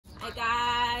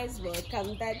guys,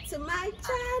 welcome back to my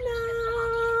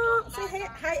channel. Say hey,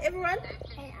 hi everyone.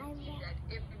 Hey, I'm back.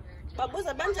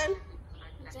 Babuza banjani?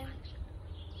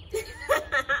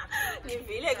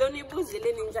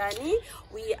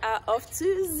 We are off to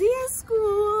ZIYA'S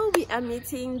school. We are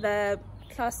meeting the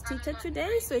class teacher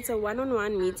today, so it's a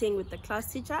one-on-one meeting with the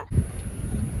class teacher.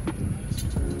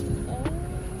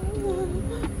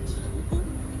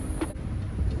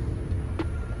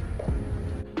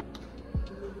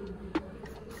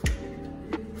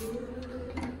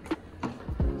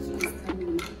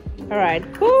 All right,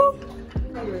 cool.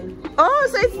 Oh,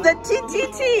 so it's the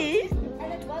TTT.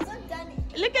 And it wasn't done.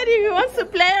 Look at him, he wants to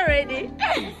play already.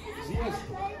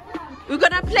 We're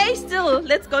gonna play still.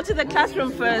 Let's go to the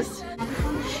classroom first.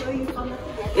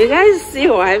 You guys see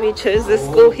why we chose this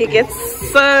school? He gets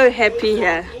so happy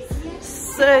here.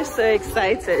 So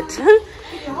excited.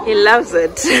 He loves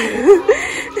it.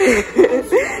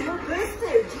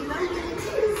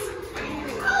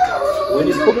 When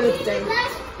is your birthday?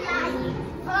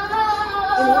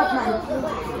 In what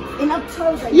month? In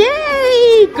October.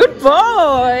 Yay! Good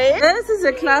boy! This is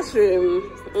a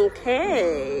classroom.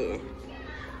 Okay.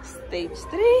 Stage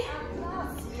 3.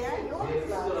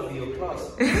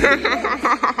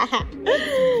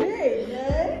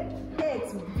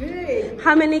 It's big.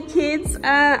 How many kids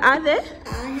are there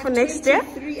for next year?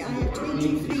 23. I have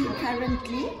 23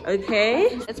 currently.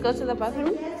 Okay. Let's go to the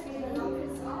bathroom.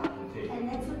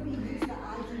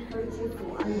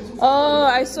 Oh,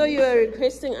 I saw you were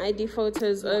requesting ID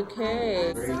photos.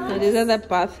 Okay. So these are the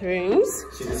bathrooms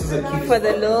for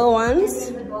the little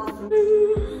ones.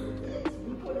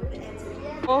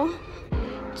 Oh,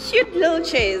 cute little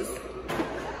chairs.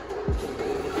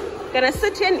 Gonna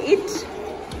sit here and eat.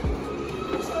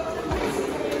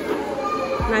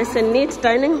 Nice and neat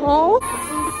dining hall.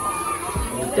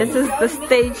 This is the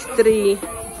stage 3.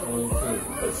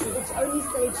 It's only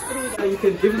stage 3. You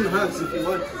can give him hugs if you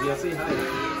want. Zia, say hi.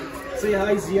 Say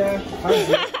hi, Zia. Hi,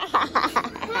 Zia.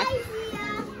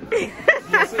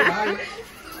 Zia, say hi.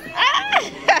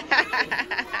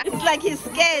 It's like he's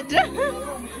scared.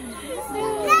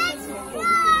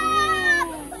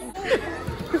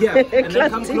 Yeah, and then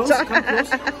come close, come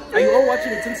close. Are you all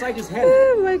watching? It's inside his hand.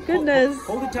 Oh my goodness.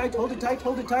 Hold it tight, hold it tight,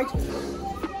 hold it tight.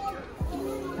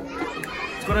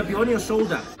 It's gonna be on your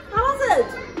shoulder. How was it?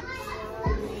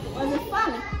 Was it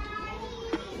fun?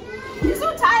 You're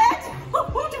so tired?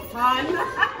 What fun!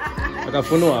 Tell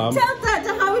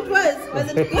Tata how it was. Was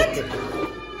it good?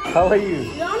 How are you?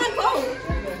 You wanna go?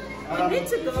 You need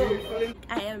to go.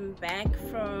 I am back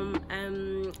from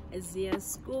ZIYA'S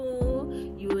school.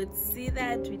 You would see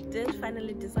that we did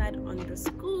finally decide on the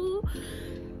school,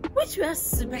 which we are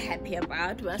super happy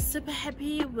about. We are super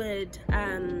happy with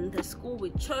the school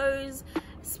we chose,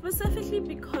 specifically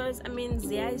because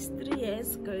ZIYA is 3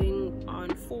 years going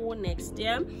on 4 next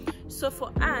year. So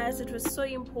for us, it was so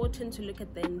important to look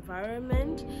at the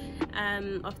environment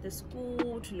of the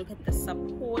school, to look at the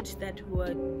support that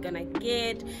we're gonna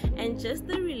get, and just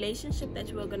the relationship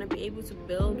that we're gonna be able to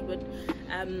build with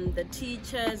the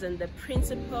teachers and the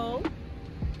principal.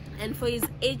 And for his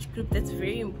age group, that's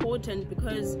very important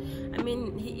because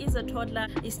he is a toddler.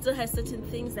 He still has certain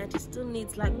things that he still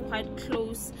needs like quite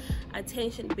close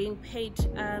attention being paid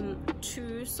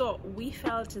to. So we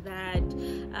felt that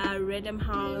Redham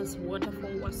House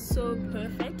Waterfall was so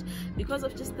perfect because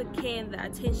of just the care and the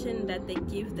attention that they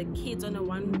give the kids on a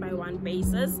one-by-one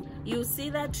basis. You'll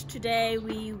see that today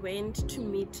we went to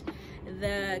meet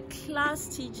the class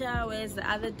teacher, whereas the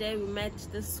other day we met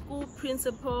the school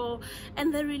principal,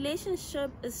 and the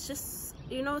relationship is just,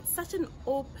 it's such an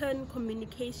open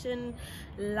communication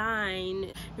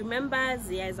line. Remember,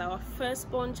 ZIYA is our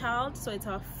firstborn child, so it's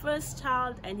our first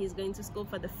child and he's going to school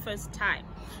for the first time.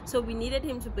 So we needed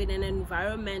him to be in an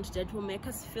environment that will make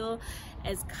us feel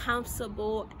as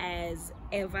comfortable as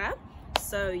ever.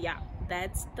 So yeah,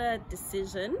 that's the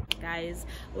decision, guys.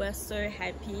 We're so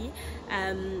happy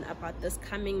about this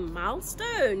coming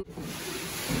milestone.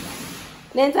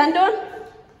 Nensandon?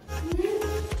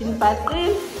 In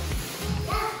bathroom?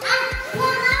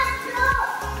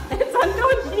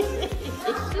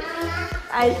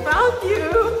 I found you.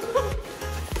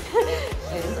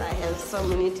 Yes, I have so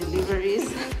many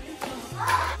deliveries.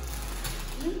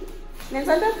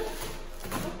 Nensandon?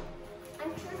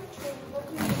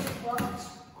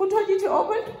 Who told you to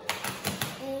open?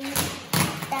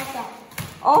 Dada.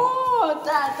 Oh,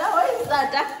 Dada. Where is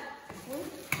Dada?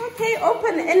 Okay,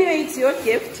 open. Anyway, it's your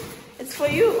gift. It's for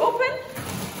you. Open.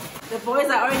 The boys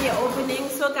are already opening.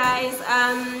 So guys,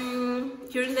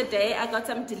 during the day I got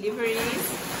some deliveries.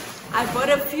 I bought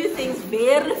a few things,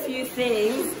 very few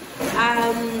things.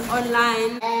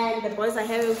 online, and the boys are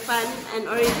having fun and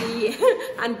already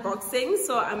unboxing,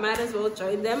 so I might as well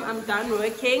join them. I'm done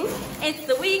working. It's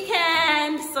the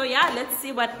weekend, so yeah, let's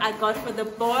see what I got for the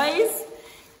boys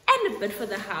and a bit for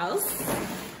the house.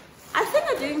 I think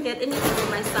I didn't get anything for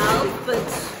myself, but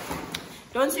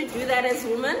don't you do that as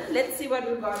women? Let's see what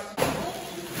we got.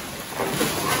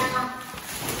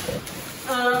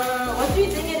 What do you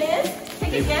think it is?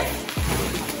 Take a guess.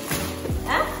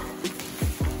 Huh?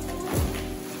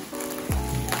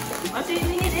 What do you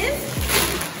think it is?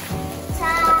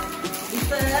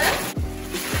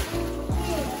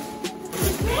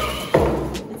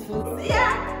 It's for Zia.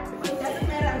 Well, it doesn't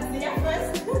matter. I'm Zia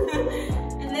first.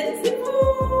 And then it's Zivu.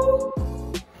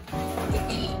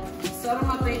 Sorry,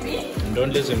 my baby.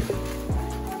 Don't listen.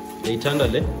 They turned a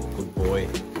leg. Good boy.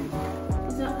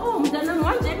 Oh, I'm gonna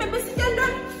watch it. Baby, sit down.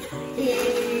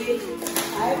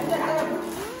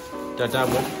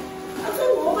 Tatamo.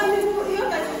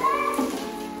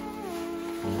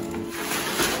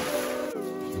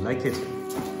 You like it?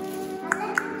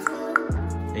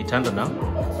 They turned it now?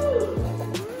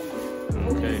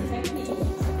 Okay.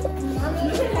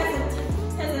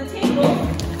 Has a table.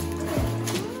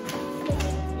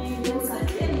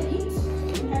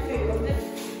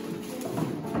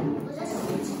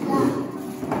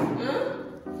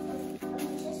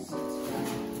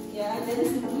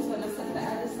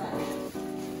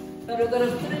 But we're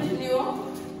gonna put it in your room.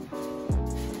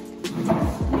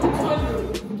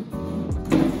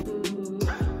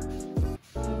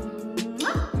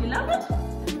 You love it?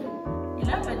 You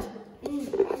love it? I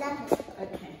love it.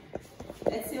 Okay.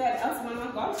 Let's see what else Mama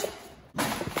got.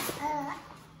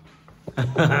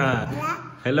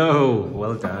 Hello.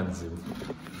 Well done, Zim.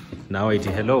 Now it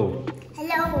hello.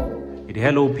 Hello. It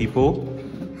hello people.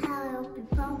 Hello,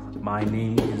 people. My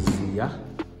name is Zia.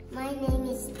 My name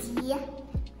is Tia.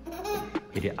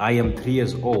 I am 3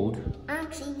 years old. I'm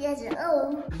 3 years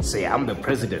old. Say I'm the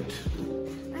president.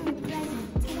 I'm the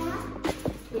president.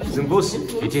 Zimbos,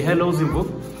 it hello, Zimbo.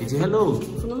 It hello.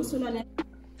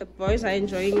 The boys are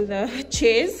enjoying the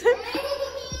chairs.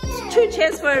 2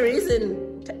 chairs for a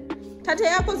reason. Tate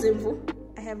yako Zimvu.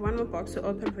 I have one more box to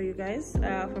open for you guys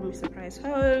from a surprise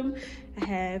home. I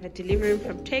have a delivery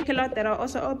from Take A Lot that I'll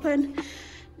also open.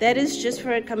 That is just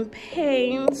for a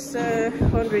campaign, so I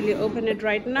won't really open it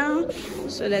right now.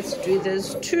 So let's do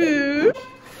this too.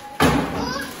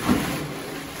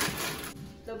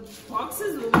 The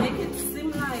boxes will make it seem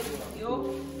like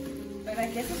yo, but I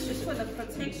guess it's just for the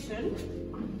protection.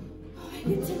 Oh, I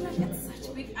need to look at such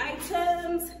big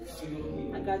items.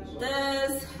 I got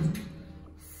this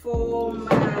for my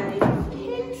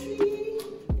pantry.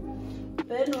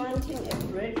 Been wanting a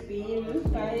bread bean,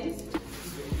 guys.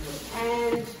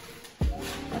 And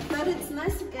I thought it's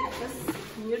nice to get this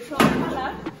neutral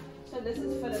color. So this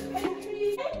is for the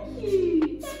pantry. Thank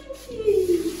you. Thank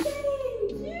you.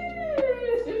 Thank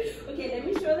you. Okay, let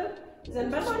me show them. Is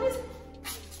that better one?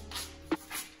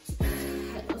 I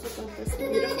also got this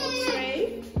beautiful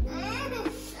tray.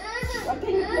 What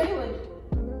can you play with?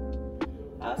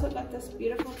 I also got this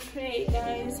beautiful tray,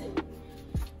 guys.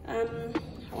 I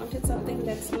wanted something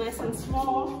that's nice and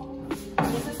small.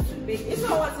 This is too big. If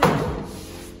I wasn't,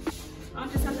 I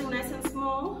wanted something nice and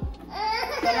small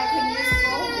that I can use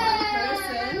for 1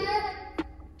 person.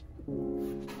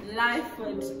 Life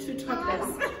with 2 toddlers.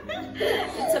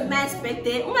 It's a mess back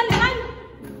there.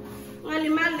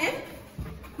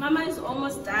 Mama is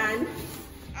almost done.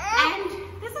 And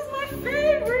this is my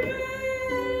favorite.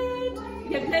 You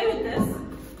can play with this.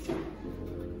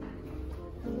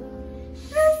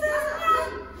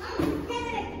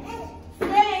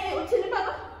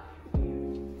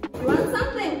 You want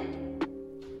something?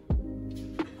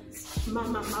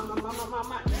 Mama.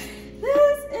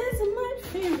 This is my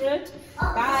favorite.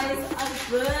 Guys, I've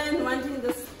been wanting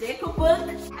this deco book.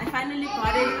 I finally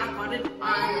got it. I got it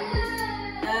on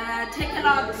Take A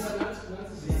Lot.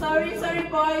 Sorry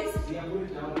boys.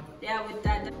 Yeah, with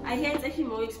that. I hear it's actually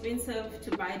more expensive to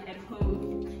buy it at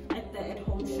home, at the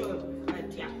at-home shop.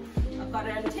 But yeah, I got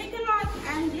it on Take A Lot,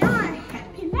 and yeah,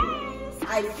 happiness.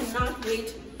 I cannot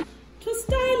wait to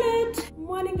style it.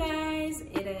 Morning, guys.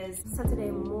 It is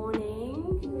Saturday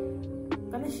morning. I'm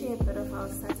gonna share a bit of our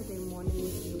Saturday morning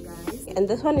with you guys. And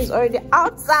this one is already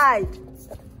outside.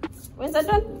 When's that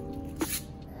done?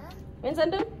 When's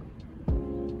that done?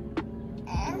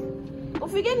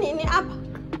 Ufike nini apha?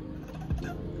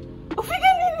 Ufike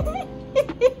nini?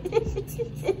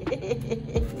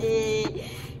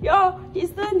 Yo, he's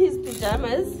still in his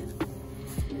pajamas.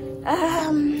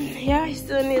 Yeah, he's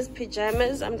still in his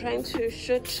pajamas. I'm trying to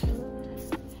shoot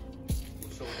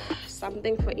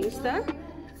something for Insta.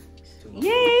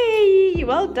 Yay!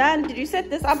 Well done. Did you set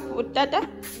this up with Dada?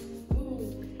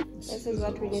 This is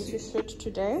what we need to shoot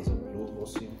today.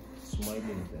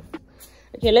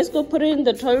 Okay, let's go put it in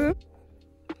the toy room.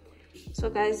 So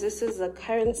guys, this is the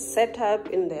current setup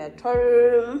in their toy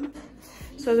room.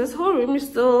 So this whole room is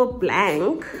still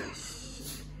blank,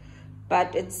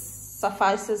 but it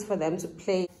suffices for them to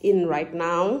play in right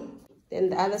now. Then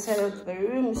the other side of the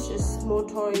room is just more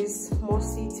toys, more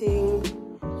seating,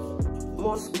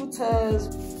 more scooters.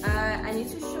 I need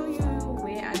to show you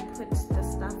where I put the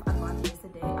stuff I got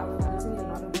yesterday. I was using a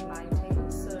lot of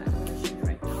lighting, so I'm going to show you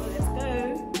right now. Let's go.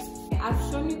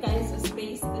 I've shown you guys the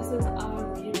space. This is our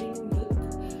reading nook,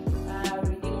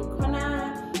 reading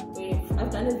corner.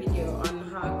 I've done a video on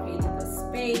how I created the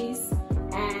space,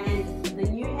 and the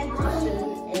new addition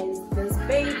is this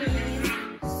baby.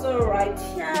 So right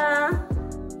here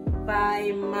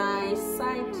by my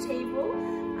side table,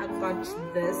 I got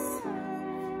this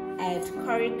at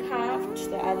Curry Craft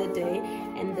the other day,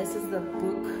 and this is the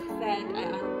book that I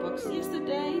unboxed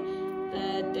yesterday,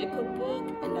 the deco book,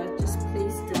 and I just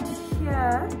placed it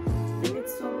here. I think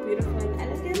it's so beautiful and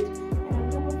elegant, and on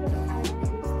top of it I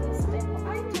placed this deco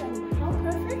item. How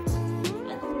perfect!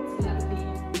 I think it's lovely,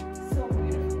 so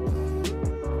beautiful.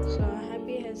 So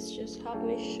Happy has just helped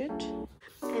me shoot,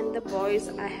 and the boys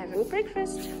are having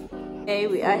breakfast. Today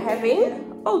we are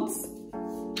having oats.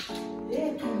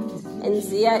 And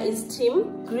Zia is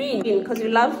team green because you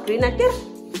love green again.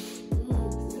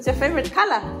 It's your favorite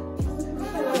color.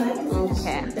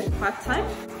 Okay, part time.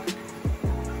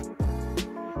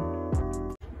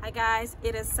 Hi guys,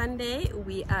 it is Sunday.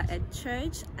 We are at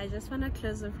church. I just want to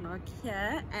close the vlog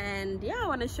here, and yeah, I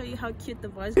want to show you how cute the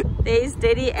boys. There's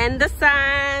Daddy and the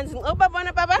sons. Oh,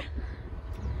 Baba, Baba.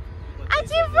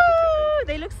 Achivu!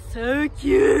 They look so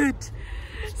cute.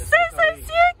 So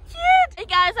cute. Hey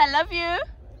guys, I love you.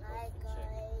 Hi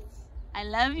guys. I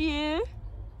love you.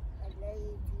 I love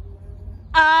you too,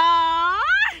 Mama. Ah,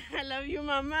 I love you,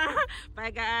 Mama.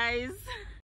 Bye guys.